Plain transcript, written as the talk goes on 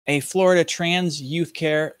A Florida trans youth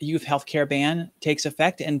health care ban takes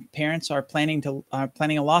effect, and parents are planning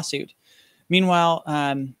a lawsuit. Meanwhile,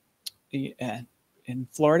 in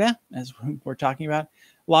Florida, as we're talking about,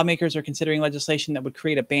 lawmakers are considering legislation that would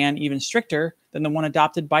create a ban even stricter than the one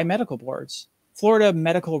adopted by medical boards. Florida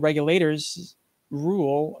medical regulators'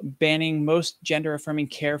 rule banning most gender-affirming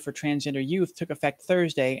care for transgender youth took effect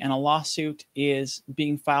Thursday, and a lawsuit is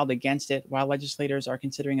being filed against it, while legislators are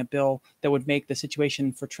considering a bill that would make the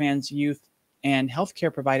situation for trans youth and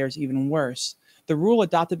healthcare providers even worse. The rule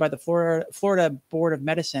adopted by the Florida Board of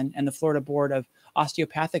Medicine and the Florida Board of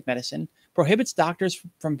Osteopathic Medicine prohibits doctors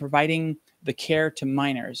from providing the care to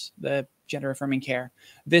minors, the gender-affirming care.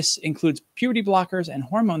 This includes puberty blockers and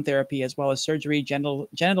hormone therapy, as well as surgery.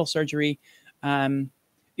 Genital surgery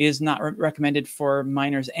is not recommended for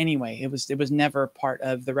minors anyway. It was never part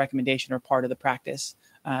of the recommendation or part of the practice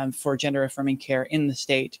for gender-affirming care in the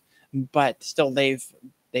state, but still they've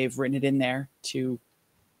written it in there to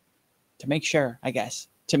make sure, I guess,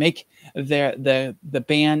 to make the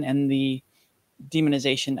ban and the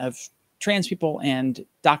demonization of trans people and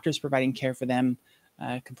doctors providing care for them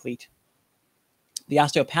complete. The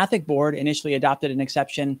Osteopathic Board initially adopted an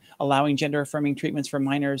exception allowing gender-affirming treatments for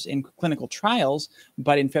minors in clinical trials,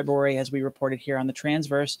 but in February, as we reported here on the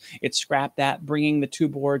Transverse, it scrapped that, bringing the two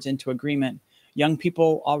boards into agreement. Young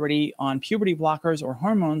people already on puberty blockers or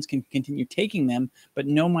hormones can continue taking them, but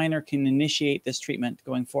no minor can initiate this treatment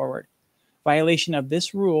going forward. Violation of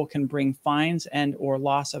this rule can bring fines and or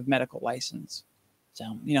loss of medical license.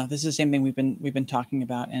 So, this is the same thing we've been talking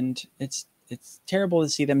about, and it's terrible to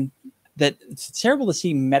see them. It's terrible to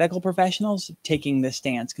see medical professionals taking this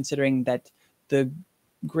stance, considering that the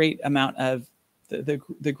great amount of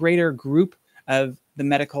the greater group of the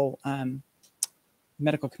medical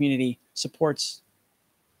community supports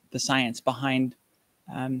the science behind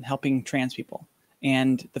helping trans people,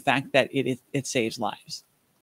 and the fact that it saves lives.